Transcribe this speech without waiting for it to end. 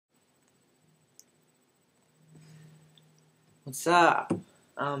What's up?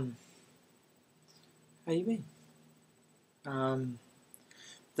 How you been?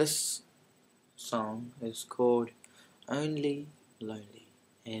 This song is called Only Lonely,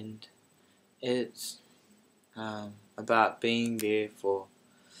 and it's about being there for,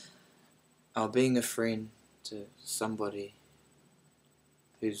 or being a friend to somebody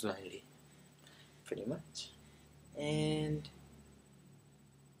who's lonely, pretty much. And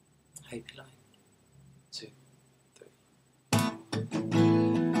I hope you like. 2, 3.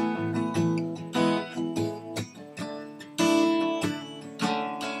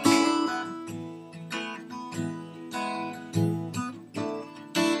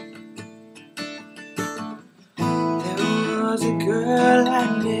 There was a girl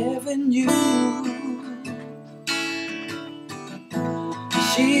I never knew.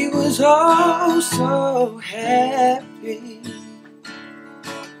 She was oh so happy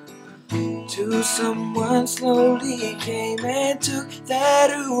till someone slowly came and took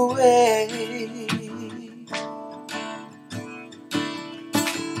that away.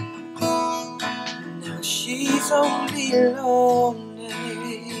 Now she's only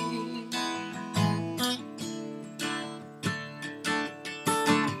lonely.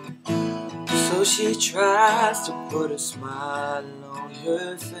 So she tries to put a smile on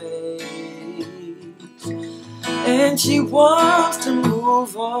her face, and she wants to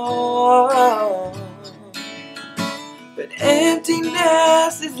move on, but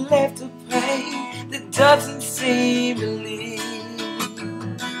emptiness is left of pain that doesn't seem to leave.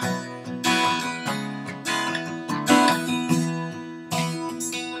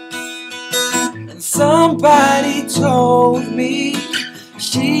 And somebody told me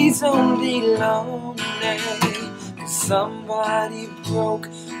she's only lonely 'cause somebody broke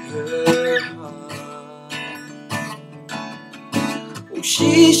her heart. Well,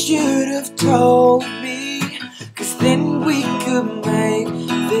 she should have told me, 'cause then we could make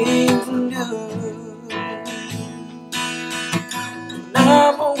things new. And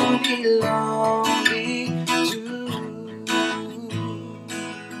I'm only lonely too.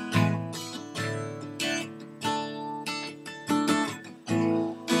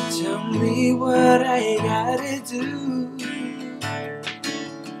 Tell me what I gotta do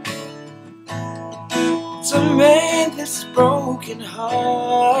to mend this broken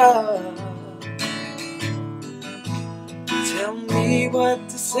heart. Tell me what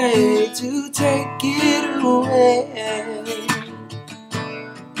to say to take it away.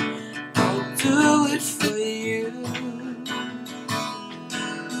 I'll do it for you,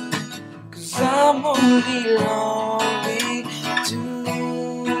 'cause I'm only lonely too.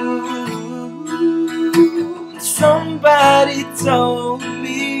 Somebody told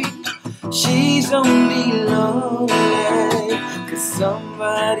me she's only lonely 'cause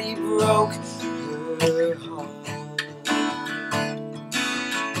somebody broke her heart.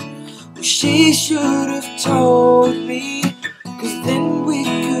 Well, she should have told me, 'cause then we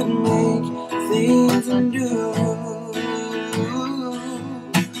could make things new.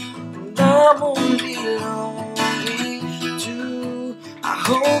 And I'm only lonely too. I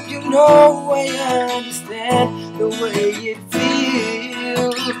hope you know I understand the way it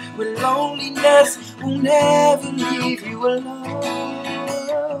feels when loneliness will never leave you alone.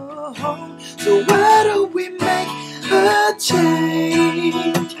 So why don't we make a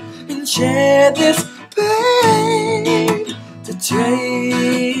change and share this pain to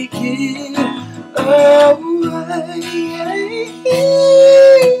take it away?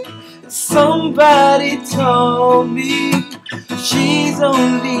 Somebody told me she's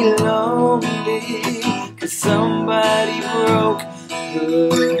only lonely 'cause somebody broke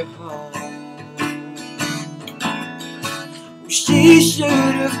her heart. She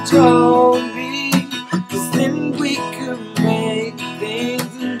should have told me, 'cause then we could make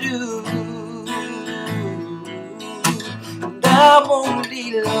things new. And I'm only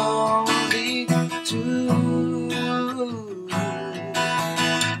lonely too.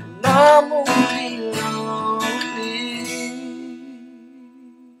 And I'm only lonely.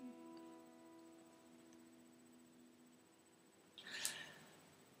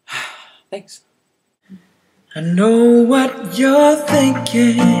 Thanks. I know what you're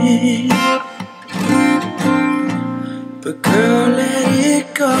thinking, but girl, let